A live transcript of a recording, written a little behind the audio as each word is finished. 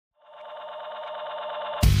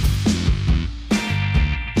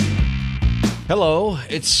Hello,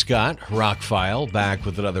 it's Scott, ROCKFILE, back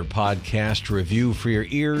with another podcast review for your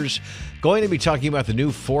ears. Going to be talking about the new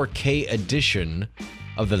 4K edition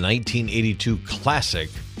of the 1982 classic,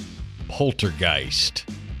 Poltergeist.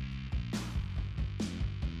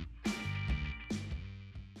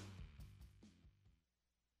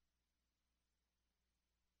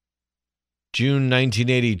 June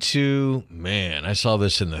 1982, man, I saw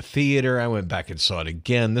this in the theater. I went back and saw it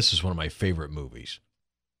again. This is one of my favorite movies.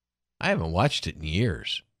 I haven't watched it in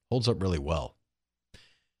years. Holds up really well.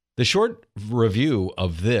 The short review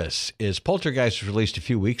of this is Poltergeist was released a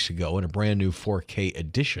few weeks ago in a brand new 4K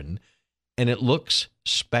edition, and it looks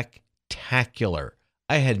spectacular.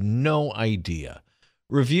 I had no idea.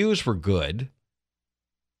 Reviews were good,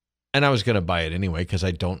 and I was going to buy it anyway because I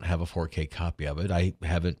don't have a 4K copy of it. I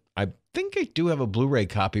think I do have a Blu-ray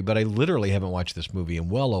copy, but I literally haven't watched this movie in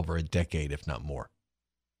well over a decade, if not more.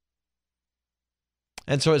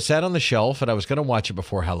 And so it sat on the shelf, and I was going to watch it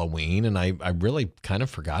before Halloween, and I really kind of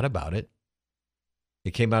forgot about it.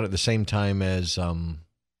 It came out at the same time as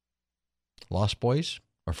Lost Boys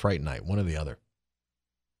or Fright Night, one or the other.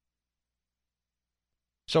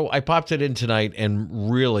 So I popped it in tonight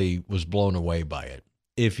and really was blown away by it.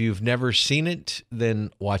 If you've never seen it, then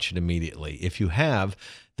watch it immediately. If you have,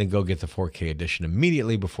 then go get the 4K edition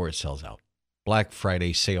immediately before it sells out. Black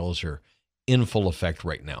Friday sales are in full effect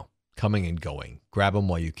right now. Coming and going. Grab them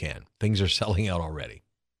while you can. Things are selling out already.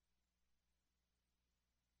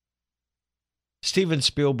 Steven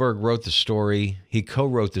Spielberg wrote the story. He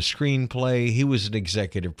co-wrote the screenplay. He was an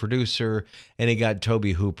executive producer, and he got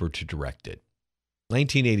Tobe Hooper to direct it.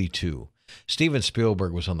 1982. Steven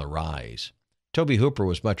Spielberg was on the rise. Tobe Hooper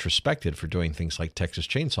was much respected for doing things like Texas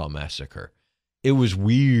Chainsaw Massacre. It was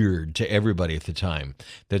weird to everybody at the time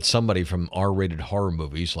that somebody from R-rated horror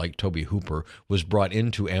movies like Tobe Hooper was brought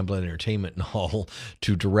into Amblin Entertainment and all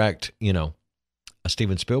to direct, a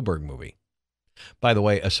Steven Spielberg movie. By the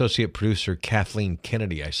way, associate producer Kathleen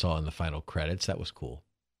Kennedy I saw in the final credits. That was cool.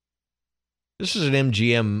 This is an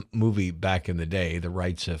MGM movie back in the day. The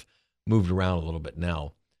rights have moved around a little bit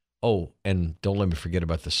now. Oh, and don't let me forget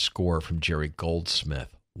about the score from Jerry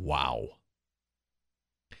Goldsmith. Wow.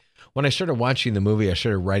 When I started watching the movie, I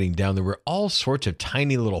started writing down, there were all sorts of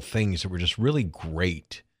tiny little things that were just really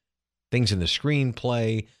great. Things in the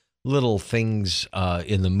screenplay, little things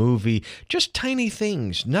in the movie, just tiny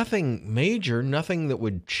things. Nothing major, nothing that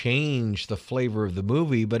would change the flavor of the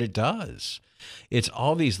movie, but it does. It's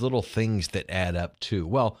all these little things that add up to,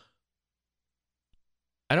 well,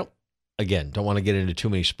 I don't want to get into too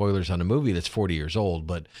many spoilers on a movie that's 40 years old,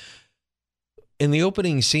 but in the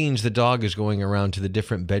opening scenes, the dog is going around to the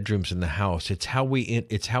different bedrooms in the house. It's how we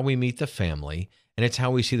meet the family, and it's how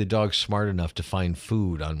we see the dog smart enough to find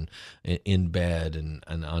food in bed and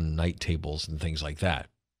on night tables and things like that.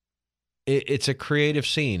 It's a creative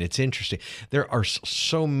scene. It's interesting. There are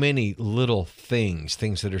so many little things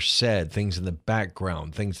that are said, things in the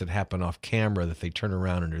background, things that happen off camera that they turn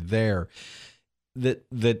around and are there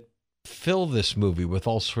that fill this movie with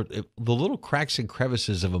all sorts of the little cracks and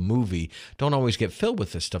crevices of a movie don't always get filled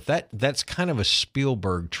with this stuff. That's kind of a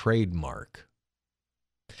Spielberg trademark.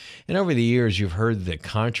 And over the years, you've heard the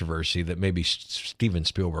controversy that maybe Steven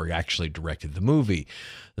Spielberg actually directed the movie.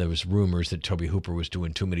 There was rumors that Tobe Hooper was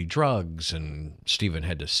doing too many drugs and Steven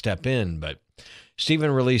had to step in, but Steven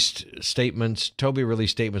released statements. Tobe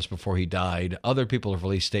released statements before he died. Other people have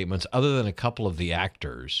released statements other than a couple of the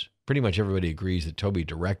actors. Pretty much everybody agrees that Tobe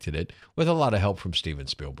directed it with a lot of help from Steven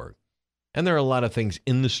Spielberg. And there are a lot of things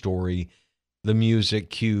in the story, the music,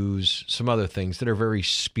 cues, some other things that are very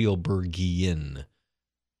Spielbergian.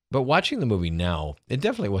 But watching the movie now, it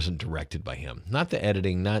definitely wasn't directed by him. Not the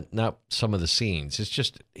editing, not some of the scenes. It's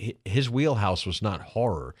just his wheelhouse was not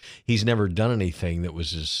horror. He's never done anything that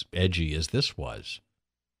was as edgy as this was.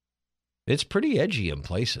 It's pretty edgy in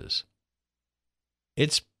places.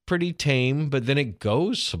 It's pretty tame, but then it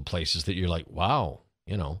goes some places that you're like, wow,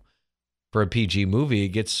 for a PG movie, it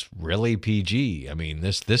gets really PG. I mean,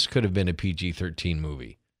 this could have been a PG-13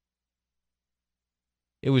 movie.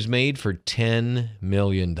 It was made for $10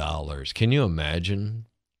 million. Can you imagine?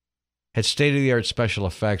 Had state-of-the-art special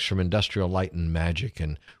effects from Industrial Light and Magic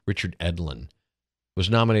and Richard Edlund. Was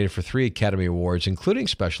nominated for 3 Academy Awards, including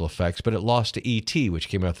special effects, but it lost to E.T., which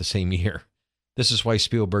came out the same year. This is why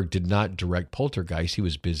Spielberg did not direct Poltergeist. He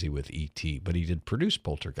was busy with E.T., but he did produce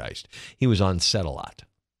Poltergeist. He was on set a lot.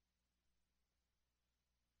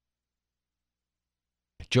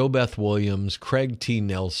 Jo Beth Williams, Craig T.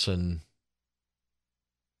 Nelson.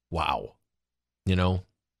 Wow.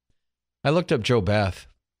 I looked up Jo Beth.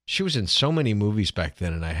 She was in so many movies back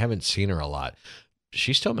then, and I haven't seen her a lot.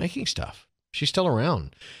 She's still making stuff. She's still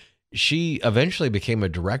around. She eventually became a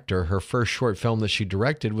director. Her first short film that she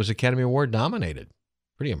directed was Academy Award nominated.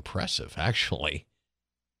 Pretty impressive, actually.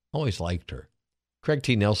 Always liked her. Craig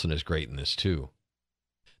T. Nelson is great in this, too.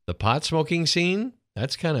 The pot smoking scene,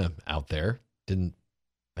 that's kind of out there.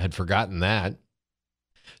 Had forgotten that.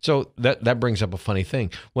 So that brings up a funny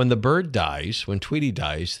thing. When the bird dies, when Tweety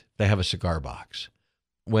dies, they have a cigar box.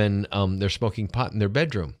 When they're smoking pot in their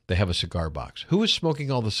bedroom, they have a cigar box. Who is smoking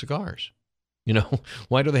all the cigars? You know,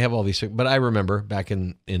 why do they have all these? But I remember back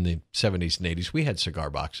in the 70s and 80s, we had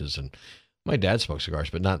cigar boxes, and my dad smoked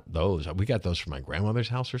cigars, but not those. We got those from my grandmother's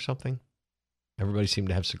house or something. Everybody seemed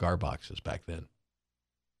to have cigar boxes back then.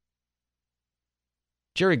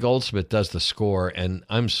 Jerry Goldsmith does the score, and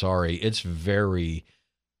I'm sorry, it's very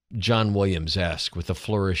John Williams-esque with the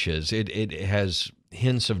flourishes. It has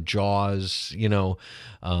hints of Jaws, you know.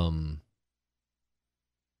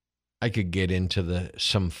 I could get into the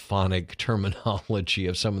symphonic terminology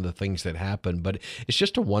of some of the things that happen, but it's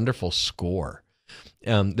just a wonderful score.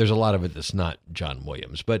 There's a lot of it that's not John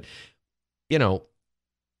Williams, but, you know,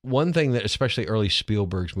 one thing that especially early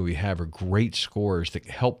Spielberg's movie have are great scores that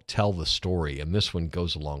help tell the story, and this one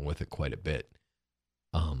goes along with it quite a bit.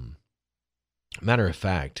 Matter of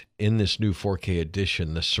fact, in this new 4K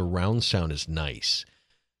edition, the surround sound is nice.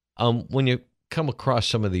 When you come across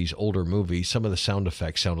some of these older movies, some of the sound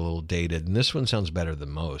effects sound a little dated, and this one sounds better than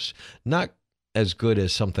most. Not as good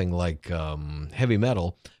as something like Heavy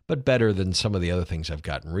Metal, but better than some of the other things I've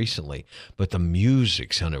gotten recently. But the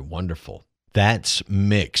music sounded wonderful. That's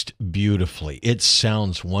mixed beautifully. It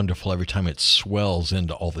sounds wonderful every time it swells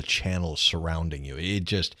into all the channels surrounding you.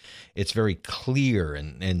 It's very clear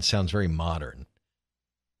and sounds very modern.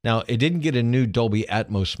 Now, it didn't get a new Dolby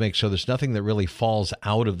Atmos mix, so there's nothing that really falls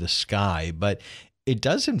out of the sky, but it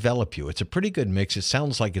does envelop you. It's a pretty good mix. It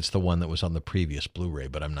sounds like it's the one that was on the previous Blu-ray,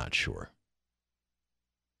 but I'm not sure.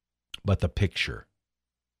 But the picture.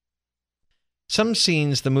 Some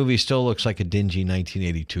scenes, the movie still looks like a dingy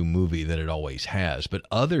 1982 movie that it always has, but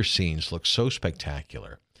other scenes look so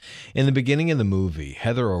spectacular. In the beginning of the movie,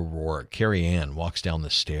 Heather O'Rourke, Carrie Ann, walks down the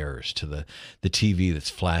stairs to the TV that's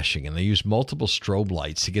flashing, and they use multiple strobe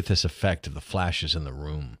lights to get this effect of the flashes in the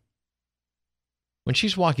room. When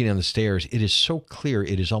she's walking down the stairs, it is so clear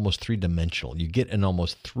it is almost three-dimensional. You get an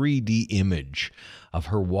almost 3D image of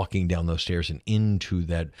her walking down those stairs and into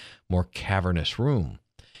that more cavernous room.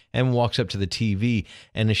 And walks up to the TV,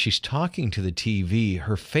 and as she's talking to the TV,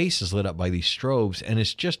 her face is lit up by these strobes, and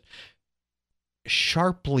it's just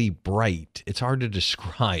sharply bright. It's hard to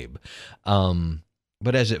describe.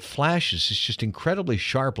 But as it flashes, it's just incredibly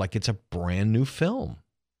sharp, like it's a brand new film.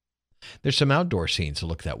 There's some outdoor scenes that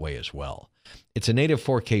look that way as well. It's a native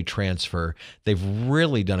 4K transfer. They've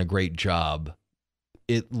really done a great job.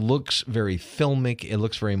 It looks very filmic. It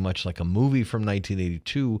looks very much like a movie from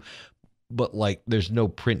 1982, but like there's no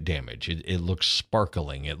print damage. It looks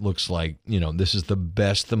sparkling. It looks like, you know, this is the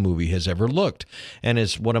best the movie has ever looked. And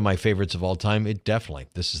it's one of my favorites of all time.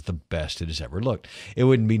 This is the best it has ever looked. It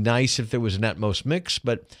would be nice if there was an Atmos mix,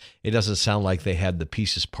 but it doesn't sound like they had the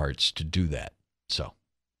pieces parts to do that. So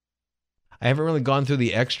I haven't really gone through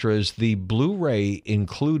the extras. The Blu-ray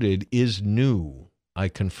included is new. I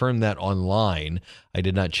confirmed that online. I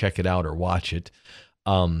did not check it out or watch it.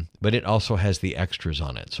 But it also has the extras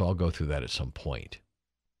on it, so I'll go through that at some point.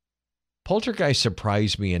 Poltergeist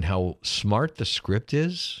surprised me in how smart the script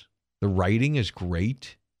is. The writing is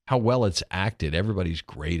great. How well it's acted. Everybody's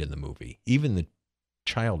great in the movie. Even the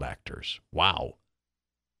child actors. Wow.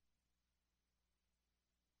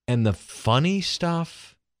 And the funny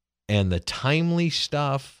stuff and the timely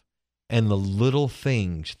stuff and the little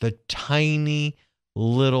things, the tiny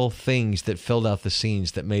little things that filled out the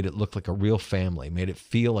scenes that made it look like a real family, made it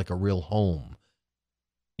feel like a real home.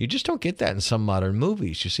 You just don't get that in some modern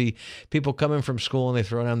movies. You see people come in from school and they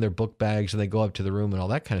throw down their book bags and they go up to the room and all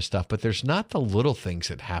that kind of stuff, but there's not the little things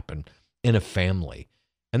that happen in a family.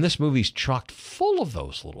 And this movie's chocked full of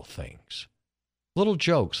those little things. Little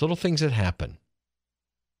jokes, little things that happen.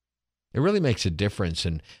 It really makes a difference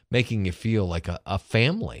in making you feel like a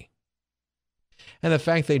family. And the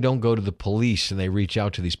fact they don't go to the police and they reach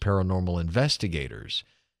out to these paranormal investigators,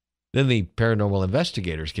 then the paranormal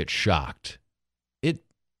investigators get shocked.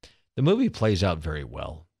 The movie plays out very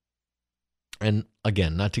well. And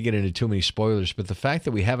again, not to get into too many spoilers, but the fact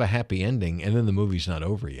that we have a happy ending and then the movie's not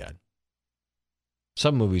over yet.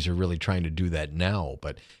 Some movies are really trying to do that now,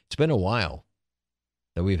 but it's been a while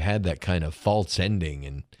that we've had that kind of false ending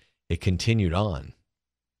and it continued on.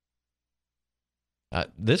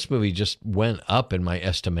 This movie just went up in my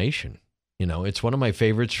estimation. You know, it's one of my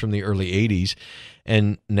favorites from the early 80s.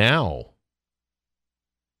 And now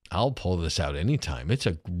I'll pull this out anytime. It's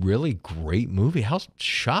a really great movie. How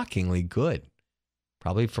shockingly good.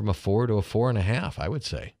 Probably from a 4 to a 4.5, I would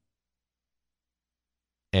say.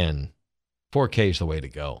 And 4K is the way to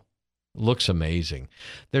go. Looks amazing.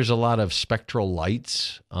 There's a lot of spectral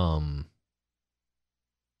lights, and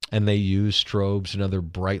they use strobes and other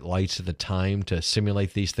bright lights at the time to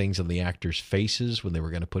simulate these things on the actors' faces when they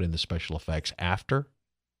were going to put in the special effects after.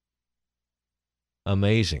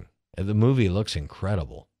 Amazing. The movie looks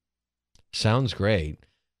incredible. Sounds great.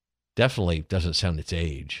 Definitely doesn't sound its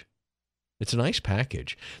age. It's a nice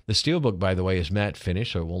package. The steelbook, by the way, is matte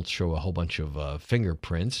finish, so it won't show a whole bunch of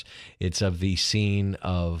fingerprints. It's of the scene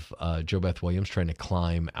of Jo Beth Williams trying to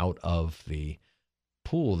climb out of the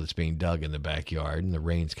pool that's being dug in the backyard, and the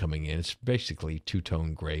rain's coming in. It's basically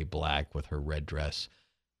two-tone gray black with her red dress.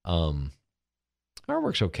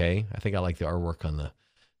 Artwork's okay. I think I like the artwork on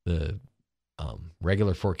the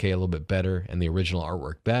regular 4K a little bit better, and the original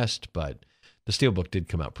artwork best, but the steelbook did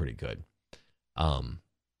come out pretty good.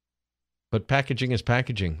 But packaging is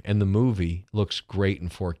packaging, and the movie looks great in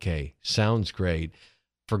 4K. Sounds great.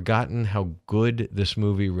 Forgotten how good this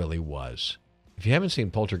movie really was. If you haven't seen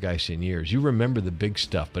Poltergeist in years, you remember the big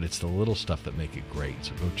stuff, but it's the little stuff that make it great,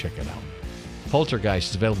 so go check it out.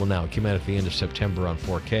 Poltergeist is available now. It came out at the end of September on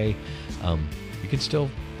 4K. You can still,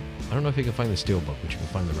 I don't know if you can find the steelbook, but you can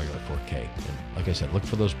find the regular 4K. And like I said, look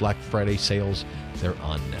for those Black Friday sales. They're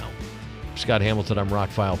on now. Scott Hamilton, I'm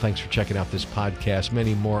ROCKFILE. Thanks for checking out this podcast.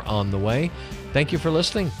 Many more on the way. Thank you for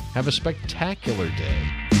listening. Have a spectacular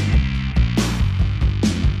day.